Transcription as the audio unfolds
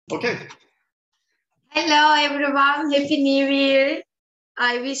Okay. Hello everyone, Happy New Year.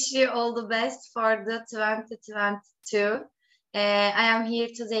 I wish you all the best for the 2022. I am here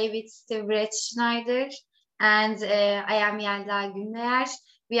today with Steve Schneider and I am Yelda Günler.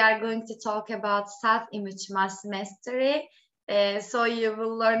 We are going to talk about self-image mastery. So you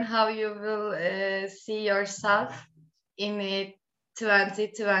will learn how you will see yourself in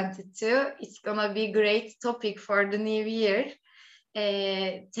 2022. It's gonna be a great topic for the new year.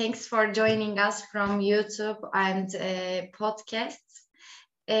 Thanks for joining us from YouTube and podcasts.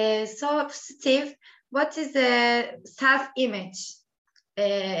 So, Steve, what is the self-image?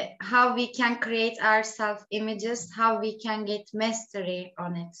 How we can create our self-images, how we can get mastery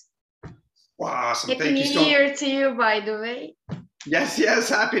on it. Wow, awesome. Happy New Year to you, by the way. Yes,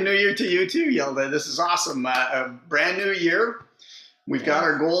 Happy New Year to you too, Yelda. This is awesome. A brand new year. We've got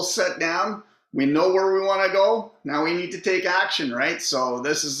our goals set down. We know where we want to go. Now we need to take action, right? So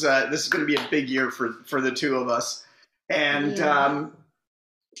this is going to be a big year for the two of us. And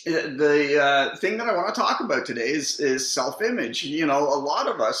the thing that I want to talk about today is self-image. You know, a lot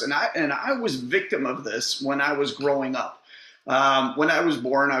of us, and I was victim of this when I was growing up. When I was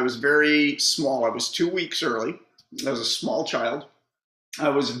born, I was very small. I was 2 weeks early. I was a small child. I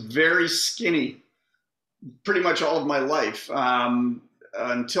was very skinny pretty much all of my life.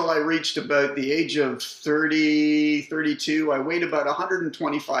 Until I reached about the age of 30, 32, I weighed about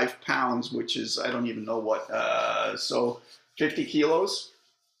 125 pounds, which is, I don't even know what, so 50 kilos,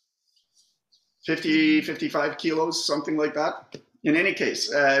 55 kilos, something like that. In any case,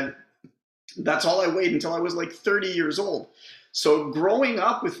 that's all I weighed until I was like 30 years old. So growing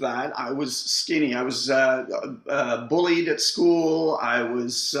up with that, I was skinny. I was bullied at school. I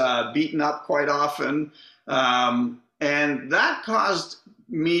was beaten up quite often. And that caused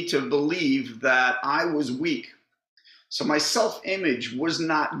me to believe that I was weak. So my self-image was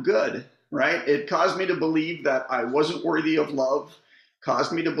not good, right? It caused me to believe that I wasn't worthy of love,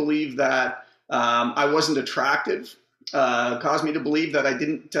 caused me to believe that I wasn't attractive, caused me to believe that I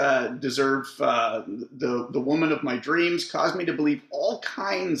didn't deserve the woman of my dreams, caused me to believe all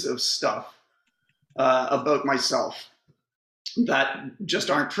kinds of stuff about myself that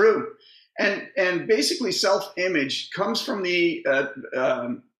just aren't true. And basically self-image comes from the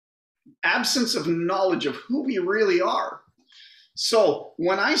absence of knowledge of who we really are. So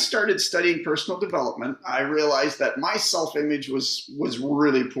when I started studying personal development, I realized that my self-image was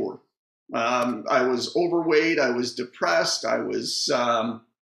really poor. I was overweight, I was depressed, I was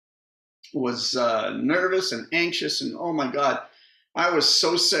nervous and anxious, and oh my God, I was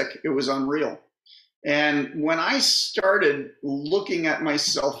so sick, it was unreal. And when I started looking at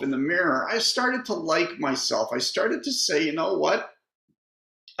myself in the mirror, I started to like myself. I started to say, you know what?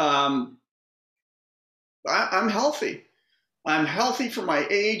 I'm healthy. I'm healthy for my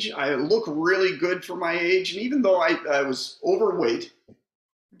age. I look really good for my age. And even though I was overweight,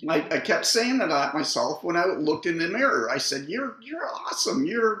 I kept saying that at myself when I looked in the mirror. I said, you're awesome.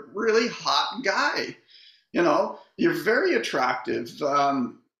 You're a really hot guy. You know, you're very attractive.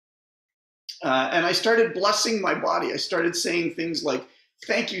 And I started blessing my body. I started saying things like,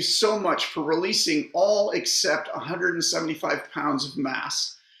 thank you so much for releasing all except 175 pounds of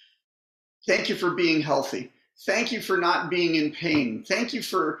mass. Thank you for being healthy. Thank you for not being in pain. Thank you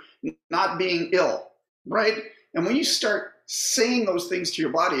for not being ill, right? And when you start saying those things to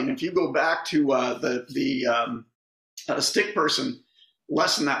your body, and if you go back to the stick person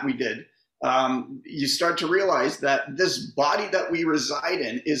lesson that we did, you start to realize that this body that we reside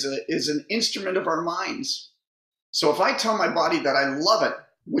in is an instrument of our minds. So if I tell my body that I love it,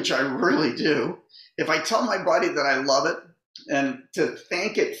 which I really do, if I tell my body that I love it and to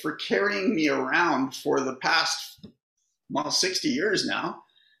thank it for carrying me around for the past, 60 years now,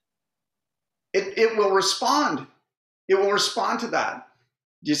 it will respond. It will respond to that.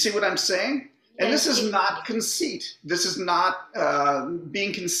 Do you see what I'm saying? And this is not conceit. This is not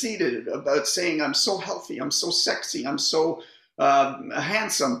being conceited about saying I'm so healthy, I'm so sexy, I'm so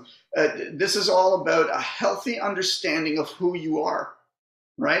handsome. This is all about a healthy understanding of who you are,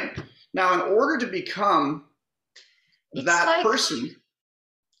 right? Now, in order to become that person...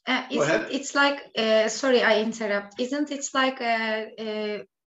 It's like, sorry, I interrupt. Isn't it like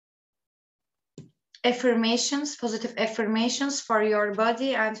affirmations, positive affirmations for your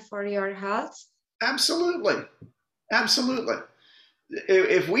body and for your health? Absolutely. Absolutely.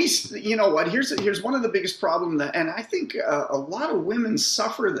 If we, you know what, here's one of the biggest problems that, and I think a lot of women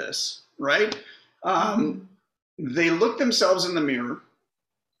suffer this, right? They look themselves in the mirror,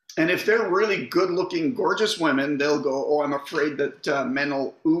 and if they're really good looking, gorgeous women, they'll go, oh, I'm afraid that men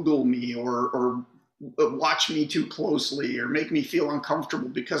will oogle me or watch me too closely or make me feel uncomfortable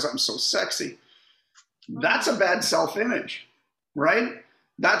because I'm so sexy. That's a bad self-image, right?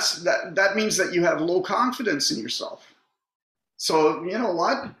 That means that you have low confidence in yourself. So you know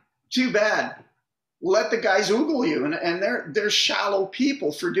what? Too bad. Let the guys oogle you, and they're shallow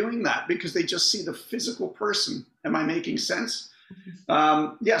people for doing that because they just see the physical person. Am I making sense?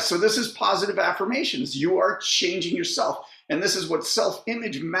 Yeah, so this is positive affirmations. You are changing yourself. And this is what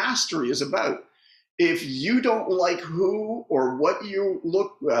self-image mastery is about. If you don't like who or what you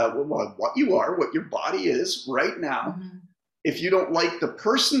look, what you are, what your body is right now, if you don't like the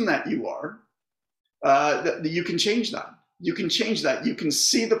person that you are, you can change that. You can change that. You can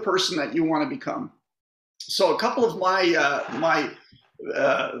see the person that you want to become. So a couple of my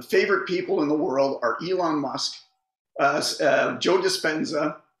favorite people in the world are Elon Musk, Joe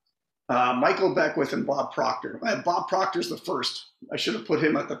Dispenza, Michael Beckwith, and Bob Proctor. Bob Proctor's the first. I should have put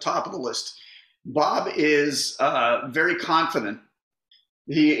him at the top of the list. Bob is very confident.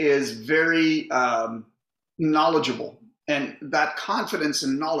 He is very knowledgeable. And that confidence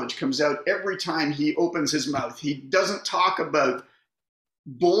and knowledge comes out every time he opens his mouth. He doesn't talk about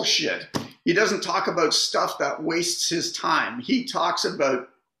bullshit. He doesn't talk about stuff that wastes his time. He talks about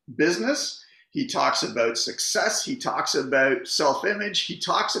business. He talks about success. He talks about self-image. He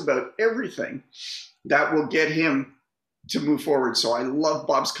talks about everything that will get him to move forward. So I love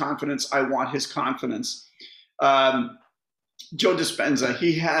Bob's confidence. I want his confidence. Joe Dispenza,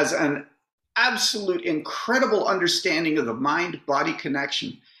 he has an absolute incredible understanding of the mind-body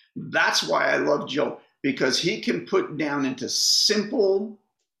connection. That's why I love Joe, because he can put down into simple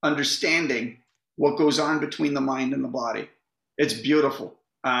understanding what goes on between the mind and the body. It's beautiful.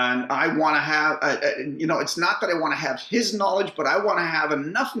 And I want to have, it's not that I want to have his knowledge, but I want to have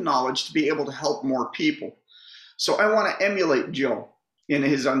enough knowledge to be able to help more people. So I want to emulate Joe in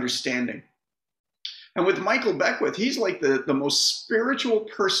his understanding. And with Michael Beckwith, he's like the most spiritual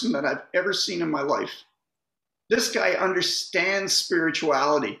person that I've ever seen in my life. This guy understands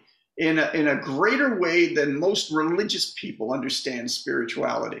spirituality in a greater way than most religious people understand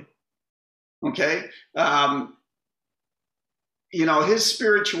spirituality. Okay? His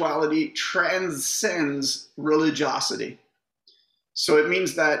spirituality transcends religiosity. So it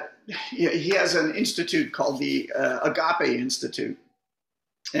means that he has an institute called the Agape Institute.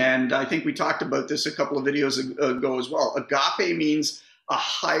 And I think we talked about this a couple of videos ago as well. Agape means a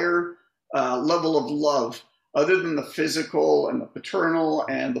higher level of love, other than the physical and the paternal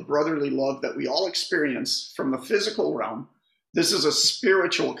and the brotherly love that we all experience from the physical realm. This is a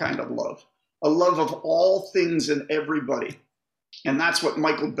spiritual kind of love, a love of all things and everybody. And that's what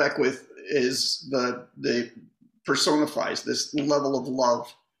Michael Beckwith is, the personifies this level of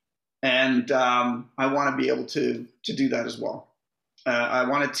love. And I want to be able to do that as well. I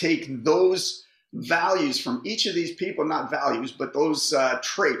want to take those values from each of these people, not values, but those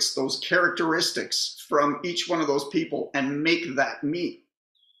traits, those characteristics from each one of those people and make that me.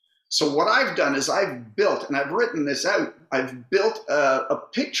 So what I've done is I've built, and I've written this out, I've built a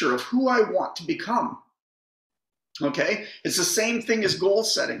picture of who I want to become. Okay? It's the same thing as goal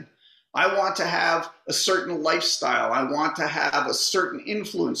setting. I want to have a certain lifestyle. I want to have a certain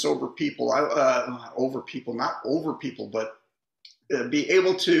influence over people, not over people, but be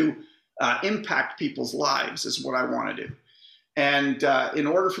able to impact people's lives is what I want to do. And in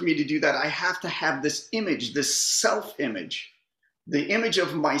order for me to do that, I have to have this image, this self-image, the image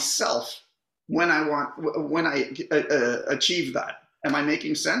of myself when I achieve that. Am I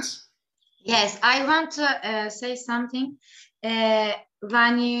making sense? Yes, I want to say something.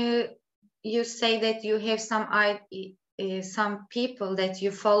 When you say that you have some people that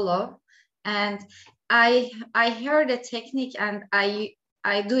you follow, and I heard a technique, and I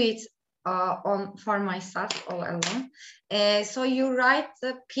do it for myself all alone. So you write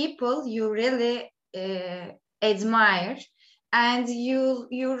the people you really admire, and you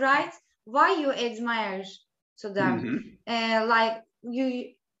write why you admire to them. Like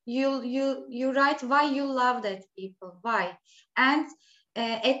you write why you love that people, why, and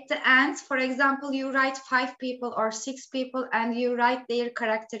at the end, for example, you write 5 people or 6 people, and you write their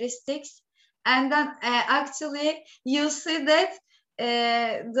characteristics, and then actually you see that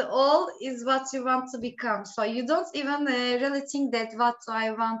the all is what you want to become. So you don't even really think that what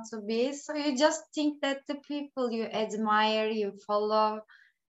I want to be. So you just think that the people you admire, you follow.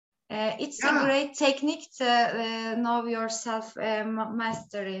 It's a great technique to know yourself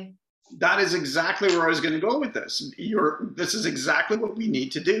mastery. That is exactly where I was going to go with this. This is exactly what we need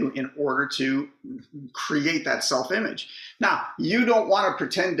to do in order to create that self-image. Now, you don't want to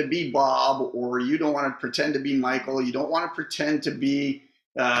pretend to be Bob, or you don't want to pretend to be Michael. You don't want to pretend to be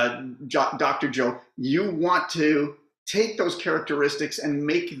Dr. Joe, you want to take those characteristics and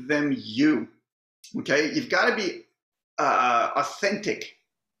make them you. Okay, you've got to be authentic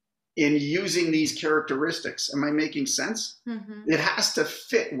in using these characteristics. Am I making sense? Mm-hmm. It has to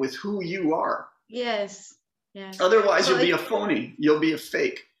fit with who you are. Yes. Yes. Otherwise, so you'll be a phony. You'll be a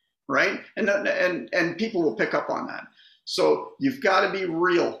fake, right? And people will pick up on that. So you've got to be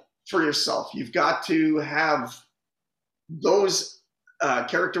real for yourself. You've got to have those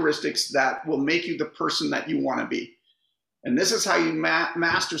characteristics that will make you the person that you want to be. And this is how you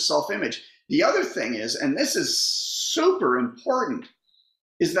master self-image. The other thing is, and this is super important,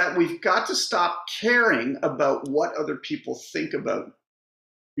 is that we've got to stop caring about what other people think about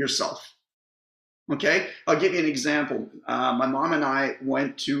yourself. Okay, I'll give you an example. My mom and I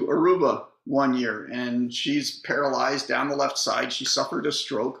went to Aruba one year, and she's paralyzed down the left side. She suffered a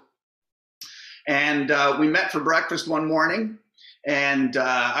stroke. And we met for breakfast one morning, and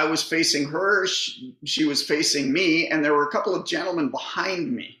I was facing her, she was facing me, and there were a couple of gentlemen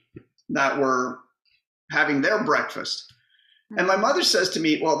behind me that were having their breakfast. And my mother says to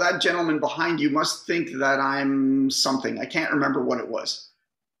me, well, that gentleman behind you must think that I'm something. I can't remember what it was.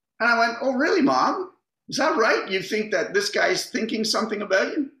 And I went, oh, really, Mom? Is that right? You think that this guy's thinking something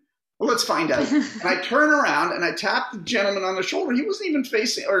about you? Well, let's find out. And I turn around and I tap the gentleman on the shoulder. He wasn't even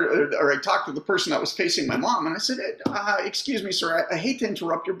facing, or I talked to the person that was facing my mom. And I said, excuse me, sir, I hate to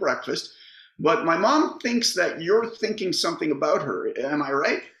interrupt your breakfast, but my mom thinks that you're thinking something about her. Am I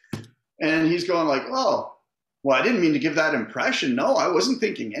right? And he's going like, oh, well, I didn't mean to give that impression. No, I wasn't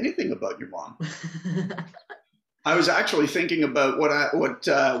thinking anything about your mom. I was actually thinking about what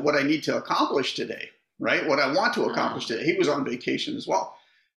I need to accomplish today, right? What I want to accomplish today. He was on vacation as well.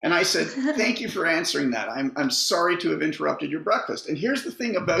 And I said, thank you for answering that. I'm sorry to have interrupted your breakfast. And here's the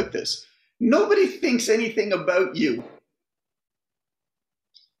thing about this. Nobody thinks anything about you.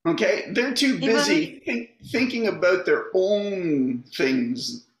 Okay? They're too busy thinking about their own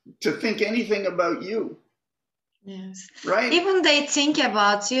things to think anything about you. Yes. Right? Even they think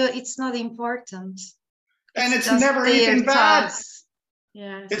about you, it's not important. And it's never anything bad.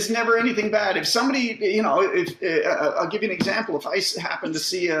 Yes. It's never anything bad. If somebody, I'll give you an example. If I happen to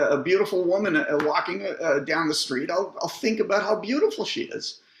see a beautiful woman walking down the street, I'll think about how beautiful she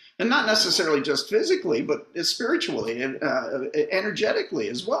is. And not necessarily just physically, but spiritually and energetically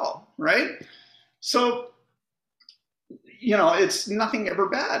as well, right? So, it's nothing ever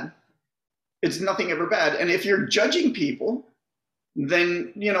bad. It's nothing ever bad. And if you're judging people,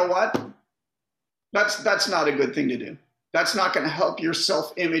 then you know what? That's not a good thing to do. That's not going to help your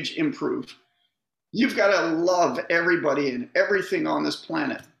self-image improve. You've got to love everybody and everything on this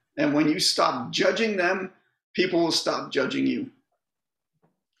planet. And when you stop judging them, people will stop judging you.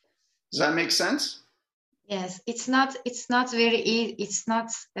 Does that make sense? Yes, it's not very easy. It's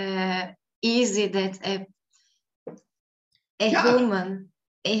not easy that a human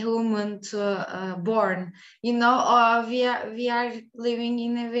to born. We are living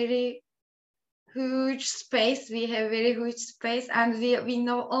in a very huge space. We have very huge space, and we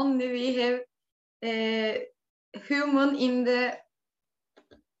know only we have a human in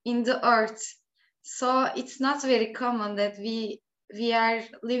the earth. So it's not very common that we are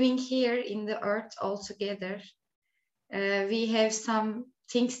living here in the earth all together. We have some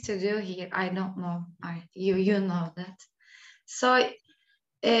things to do here. I don't know. You know that. So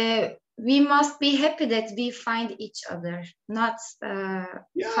we must be happy that we find each other, not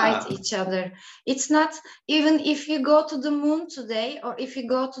fight each other. It's not, even if you go to the moon today or if you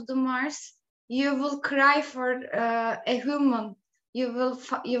go to the Mars, you will cry for a human. You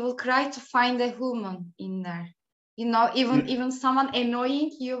will cry to find a human in there. Even someone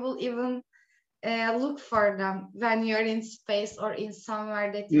annoying, you will even look for them when you're in space or in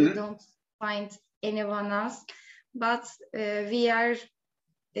somewhere that you don't find anyone else. But we are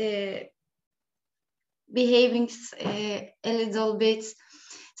behaving a little bit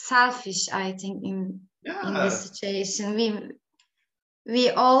selfish, I think, in this situation. We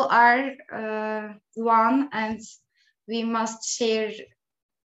all are one, and we must share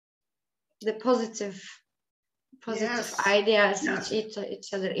the positive ideas with each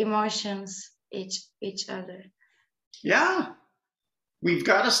other, emotions each other. Yeah. We've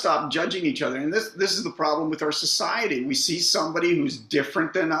got to stop judging each other. And this is the problem with our society. We see somebody who's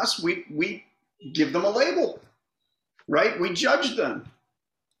different than us. We give them a label, right? We judge them.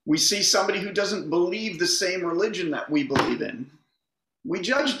 We see somebody who doesn't believe the same religion that we believe in. We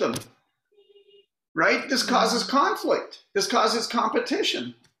judge them, right? This causes conflict. This causes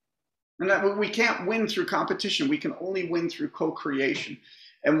competition. And that we can't win through competition. We can only win through co-creation.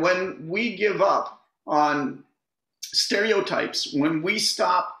 And when we give up on stereotypes, when we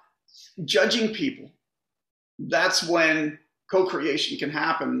stop judging people, that's when co-creation can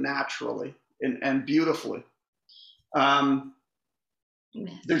happen naturally and beautifully.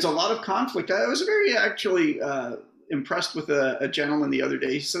 There's a lot of conflict. I was very actually impressed with a gentleman the other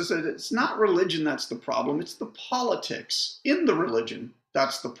day. He says that it's not religion that's the problem, it's the politics in the religion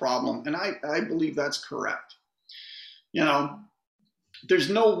that's the problem. And I believe that's correct. You know, there's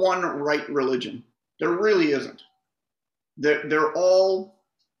no one right religion. There really isn't. They're all,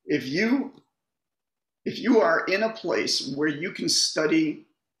 if you are in a place where you can study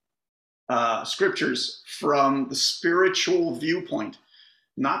scriptures from the spiritual viewpoint,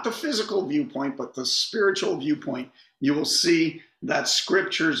 not the physical viewpoint, but the spiritual viewpoint, you will see that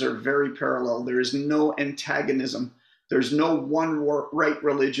scriptures are very parallel. There is no antagonism. There's no one right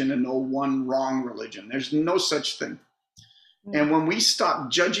religion and no one wrong religion. There's no such thing. And when we stop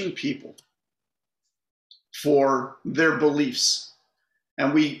judging people for their beliefs,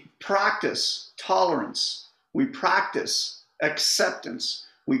 and we practice tolerance, we practice acceptance,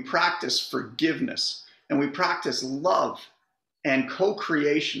 we practice forgiveness, and we practice love and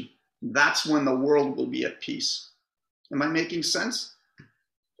co-creation, that's when the world will be at peace. Am I making sense?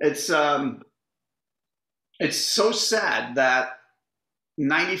 It's so sad that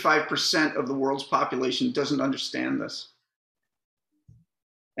 95% of the world's population doesn't understand this.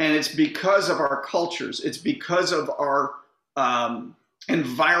 And it's because of our cultures. It's because of our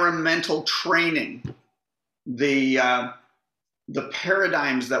environmental training, the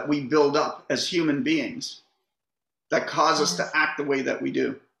paradigms that we build up as human beings that cause us to act the way that we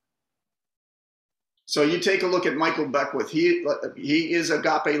do. So you take a look at Michael Beckwith. He is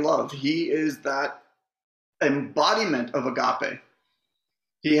agape love. He is that embodiment of agape.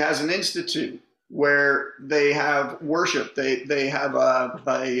 He has an institute where they have worship. They have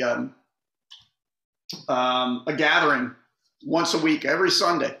a gathering once a week, every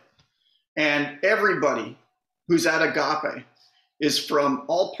Sunday. And everybody who's at agape is from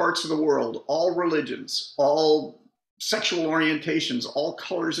all parts of the world, all religions, all sexual orientations, all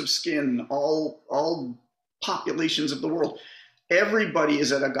colors of skin, all populations of the world. Everybody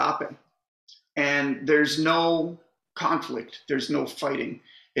is at agape. And there's no conflict. There's no fighting.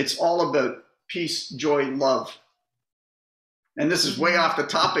 It's all about peace, joy, love. And this is way off the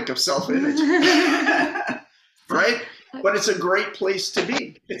topic of self-image, right? But it's a great place to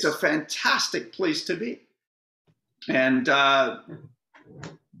be. It's a fantastic place to be. And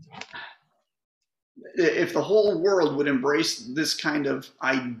if the whole world would embrace this kind of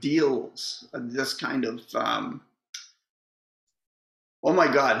ideals, this kind of, oh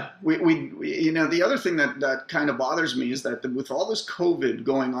my God, we you know, the other thing that kind of bothers me is that with all this COVID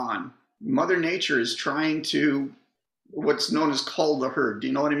going on, Mother Nature is trying to, what's known as cull the herd. Do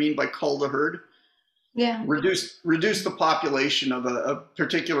you know what I mean by cull the herd? Yeah. Reduce the population of a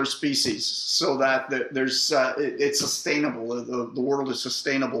particular species so that there's it's sustainable. The world is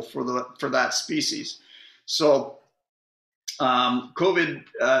sustainable for that species. So COVID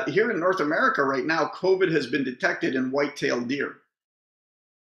here in North America right now, COVID has been detected in white-tailed deer.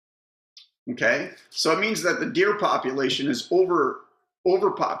 Okay, so it means that the deer population is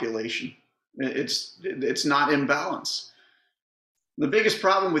overpopulation. It's not in balance. The biggest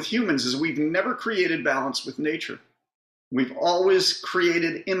problem with humans is we've never created balance with nature. We've always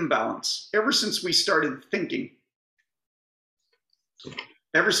created imbalance ever since we started thinking.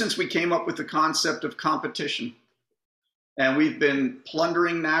 Ever since we came up with the concept of competition. And we've been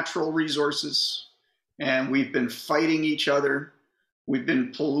plundering natural resources, and we've been fighting each other. We've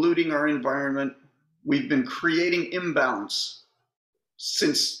been polluting our environment. We've been creating imbalance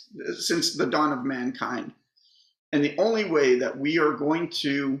since the dawn of mankind. And the only way that we are going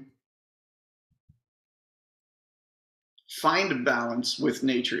to find a balance with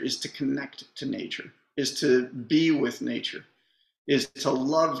nature is to connect to nature, is to be with nature, is to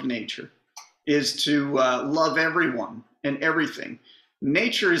love nature, is to love everyone and everything.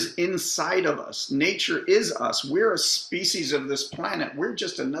 Nature is inside of us. Nature is us. We're a species of this planet. We're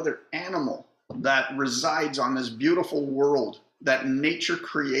just another animal that resides on this beautiful world that nature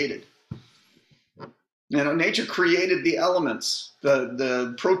created. You know, nature created the elements,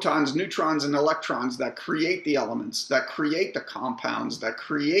 the protons, neutrons, and electrons that create the elements, that create the compounds, that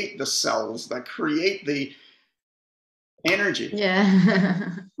create the cells, that create the energy. Yeah.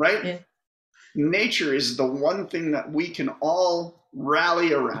 Right? Yeah. Nature is the one thing that we can all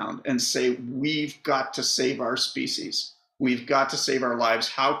rally around and say, we've got to save our species. We've got to save our lives.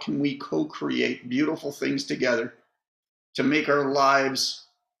 How can we co-create beautiful things together to make our lives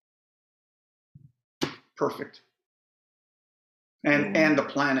perfect? and the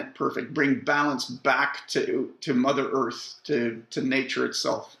planet perfect. Bring balance back to Mother Earth, to nature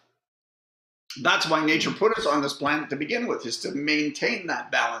itself. That's why nature put us on this planet to begin with, is to maintain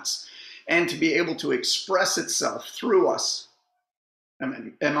that balance and to be able to express itself through us.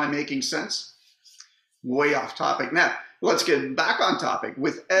 Am I making sense? Way off topic. Now, let's get back on topic.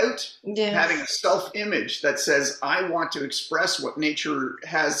 Without having a self-image that says, I want to express what nature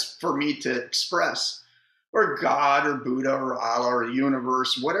has for me to express, or God, or Buddha, or Allah, or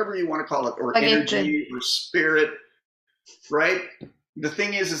universe, whatever you want to call it, or energy, or spirit, right? The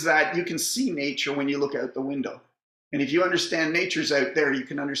thing is that you can see nature when you look out the window. And if you understand nature's out there, you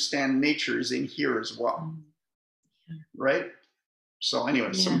can understand nature's in here as well, right? So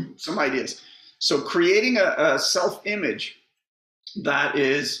anyway, some ideas. So creating a self-image that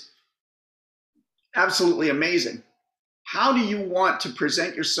is absolutely amazing. How do you want to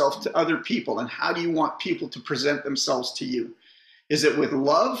present yourself to other people, and how do you want people to present themselves to you? Is it with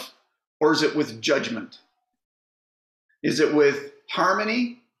love, or is it with judgment? Is it with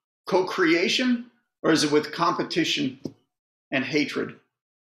harmony, co-creation, or is it with competition and hatred?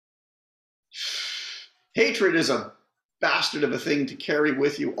 Hatred is a bastard of a thing to carry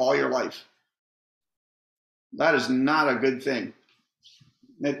with you all your life. That is not a good thing.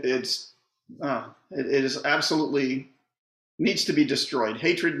 It is absolutely needs to be destroyed.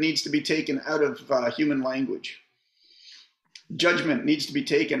 Hatred needs to be taken out of human language. Judgment needs to be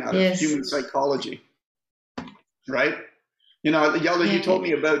taken out of human psychology, right? You know, Yelda, you told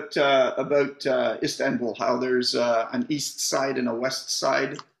me about Istanbul, how there's an east side and a west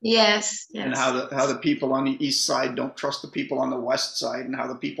side. Yes. And how the people on the east side don't trust the people on the west side, and how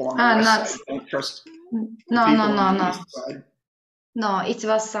the people on the west side don't trust the people on the east side. No, it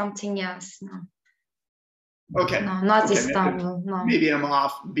was something else. No. Okay. No, not Istanbul. No. Maybe I'm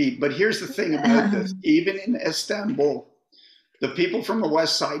off beat, but here's the thing about this. Even in Istanbul, the people from the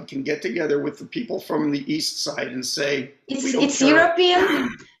west side can get together with the people from the east side and say, it's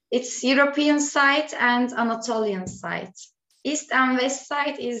European. It's European side and Anatolian side. East and west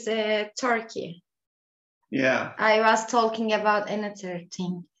side is Turkey. Yeah. I was talking about another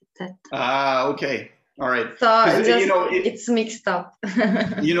thing. Okay. All right. So it's mixed up.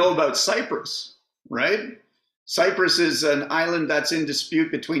 You know about Cyprus, right? Cyprus is an island that's in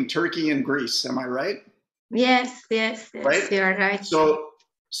dispute between Turkey and Greece. Am I right? Yes. Right? You're right.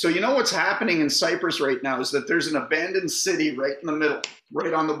 So you know what's happening in Cyprus right now is that there's an abandoned city right in the middle,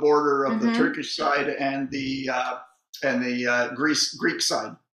 right on the border of the Turkish side and the Greek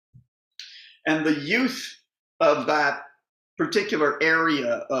side. And the youth of that particular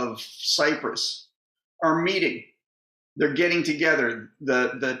area of Cyprus are meeting. They're getting together.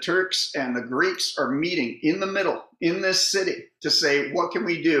 The Turks and the Greeks are meeting in the middle in this city to say, what can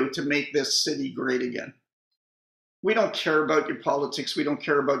we do to make this city great again? We don't care about your politics. We don't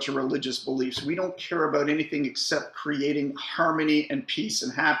care about your religious beliefs. We don't care about anything except creating harmony and peace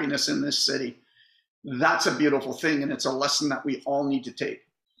and happiness in this city. That's a beautiful thing, and it's a lesson that we all need to take.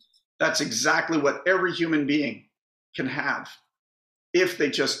 That's exactly what every human being can have if they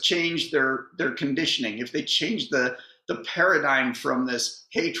just change their conditioning, if they change the paradigm from this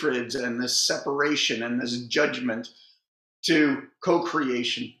hatred and this separation and this judgment to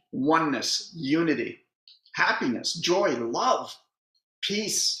co-creation, oneness, unity, happiness, joy, love,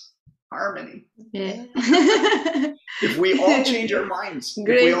 peace, harmony. Yeah. If we all change our minds, if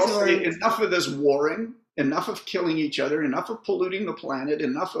we all say enough of this warring, enough of killing each other, enough of polluting the planet,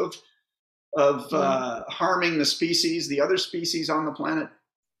 enough of harming the species, the other species on the planet,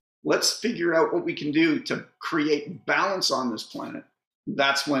 let's figure out what we can do to create balance on this planet.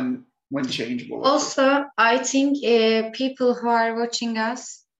 That's when change will occur. Also, I think people who are watching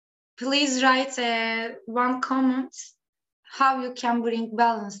us, please write one comment how you can bring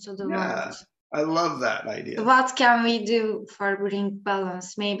balance to the world. I love that idea. What can we do for bring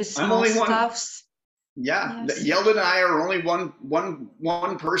balance? Maybe small stuffs. Yeah, yes. Yelda and I are only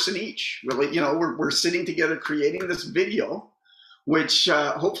one person each. Really, you know, we're sitting together creating this video, which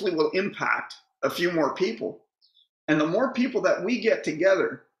hopefully will impact a few more people. And the more people that we get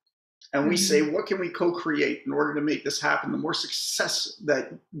together and we say, what can we co-create in order to make this happen, the more success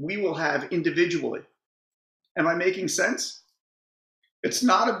that we will have individually. Am I making sense? It's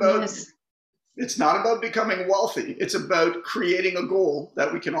not about it's not about becoming wealthy. It's about creating a goal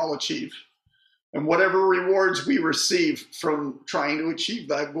that we can all achieve. And whatever rewards we receive from trying to achieve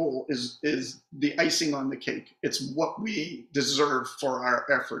that goal is the icing on the cake. It's what we deserve for our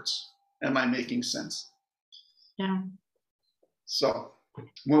efforts. Am I making sense? Yeah. So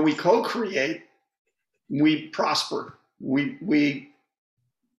when we co-create, we prosper. We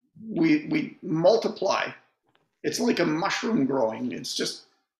multiply It's like a mushroom growing. It's just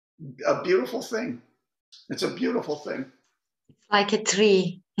a beautiful thing. It's a beautiful thing. Like a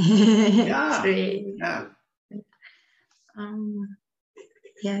tree. Yeah, Tree. yeah. Um,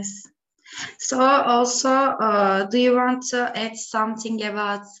 yes. So also, do you want to add something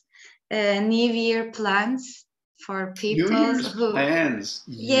about New Year plans for New people Year's who? plans.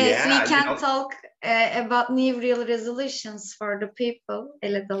 Yes, we Yeah, can talk about New Year resolutions for the people a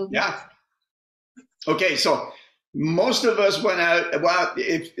little bit. yeah. Okay, so most of us went out. Well,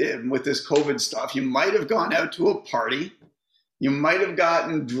 if with this COVID stuff, you might have gone out to a party, you might have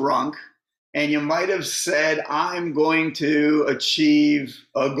gotten drunk, and you might have said, "I'm going to achieve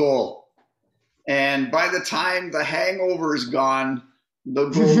a goal." And by the time the hangover is gone, the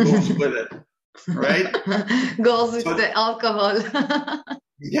goal goes with it, right? Goes with So, the alcohol.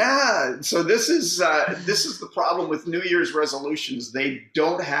 yeah. So this is the problem with New Year's resolutions. They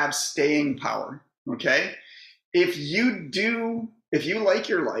don't have staying power. Okay. If you like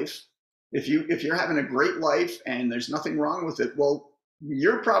your life, if you're having a great life and there's nothing wrong with it, well,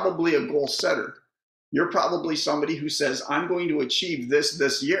 you're probably a goal setter. You're probably somebody who says, I'm going to achieve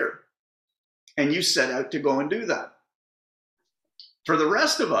this year. And you set out to go and do that. For the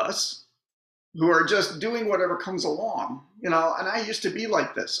rest of us who are just doing whatever comes along, and I used to be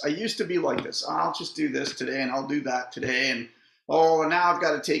like this. I used to be like this. I'll just do this today and I'll do that today. And now I've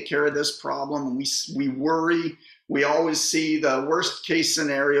got to take care of this problem. And we worry. We always see the worst case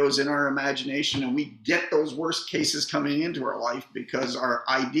scenarios in our imagination, and we get those worst cases coming into our life because our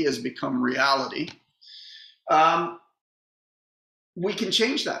ideas become reality. We can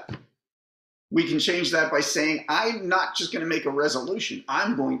change that. We can change that by saying, I'm not just going to make a resolution.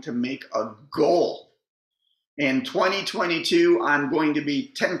 I'm going to make a goal. In 2022, I'm going to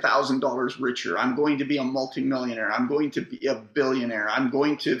be $10,000 richer. I'm going to be a multimillionaire. I'm going to be a billionaire. I'm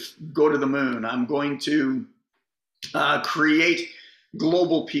going to go to the moon. I'm going to create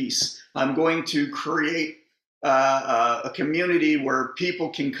global peace. I'm going to create a community where people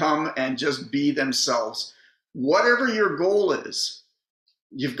can come and just be themselves. Whatever your goal is,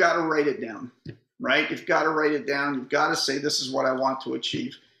 you've got to write it down, right? You've got to write it down. You've got to say, this is what I want to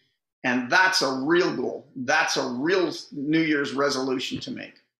achieve. And that's a real goal. That's a real New Year's resolution to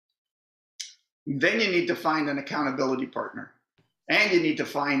make. Then you need to find an accountability partner. And you need to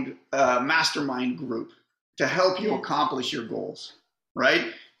find a mastermind group to help you accomplish your goals,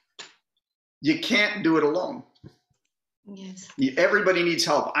 right? You can't do it alone. Yes. Everybody needs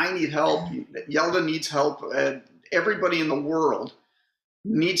help. I need help. Yelda needs help. Everybody in the world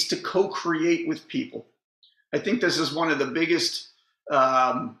needs to co-create with people. I think this is one of the biggest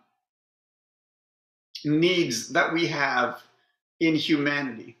needs that we have in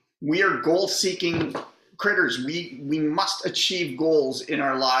humanity. We are goal-seeking critters. We must achieve goals in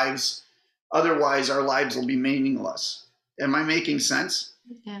our lives. Otherwise, our lives will be meaningless. Am I making sense?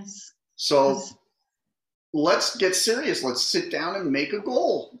 Yes. So Yes. Let's get serious. Let's sit down and make a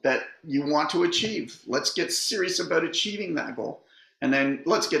goal that you want to achieve. Let's get serious about achieving that goal. And then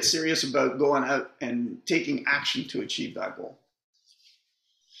let's get serious about going out and taking action to achieve that goal.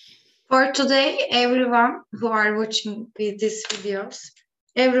 For today, everyone who are watching these videos,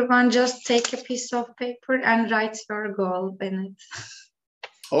 everyone just take a piece of paper and write your goal in it.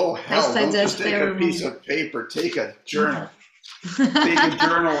 Oh, hell, don't just take a piece of paper. Take a journal. Take a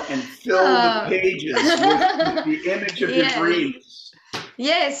journal and fill the pages with the image of your dreams.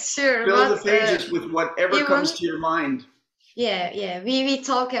 Yes, sure. Fill the pages with whatever comes to your mind. Yeah. We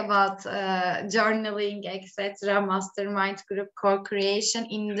talk about journaling, etc., mastermind group co-creation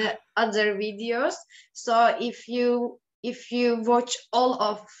in the other videos. So if you watch all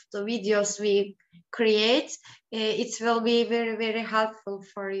of the videos we create, it will be very, very helpful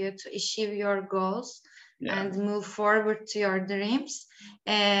for you to achieve your goals. Yeah. And move forward to your dreams.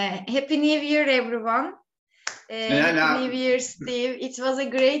 Happy New Year, everyone. Happy New Year, Steve. It was a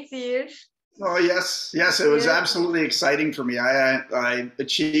great year. Oh, yes. It was absolutely exciting for me. I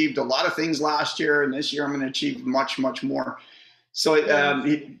achieved a lot of things last year, and this year I'm going to achieve much, much more. So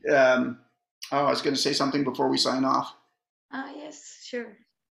I was going to say something before we sign off. Yes, sure.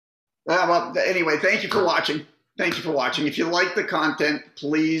 Well, anyway, thank you for watching. Thank you for watching. If you like the content,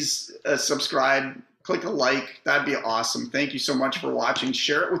 please subscribe. Click a like. That'd be awesome. Thank you so much for watching.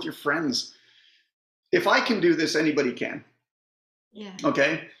 Share it with your friends. If I can do this, anybody can. Yeah.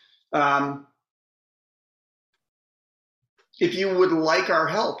 Okay. If you would like our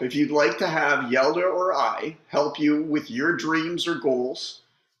help, if you'd like to have Yelda or I help you with your dreams or goals,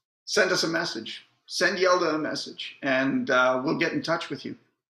 send us a message. Send Yelda a message, and we'll get in touch with you.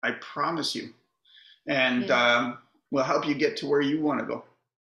 I promise you. And we'll help you get to where you want to go.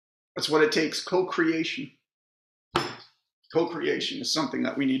 That's what it takes, co-creation. co-creation is something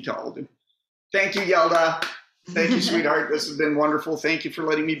that we need to all do. Thank you, Yelda. Thank you, sweetheart. This has been wonderful. Thank you for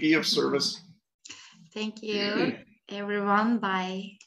letting me be of service. Thank you, everyone. Bye.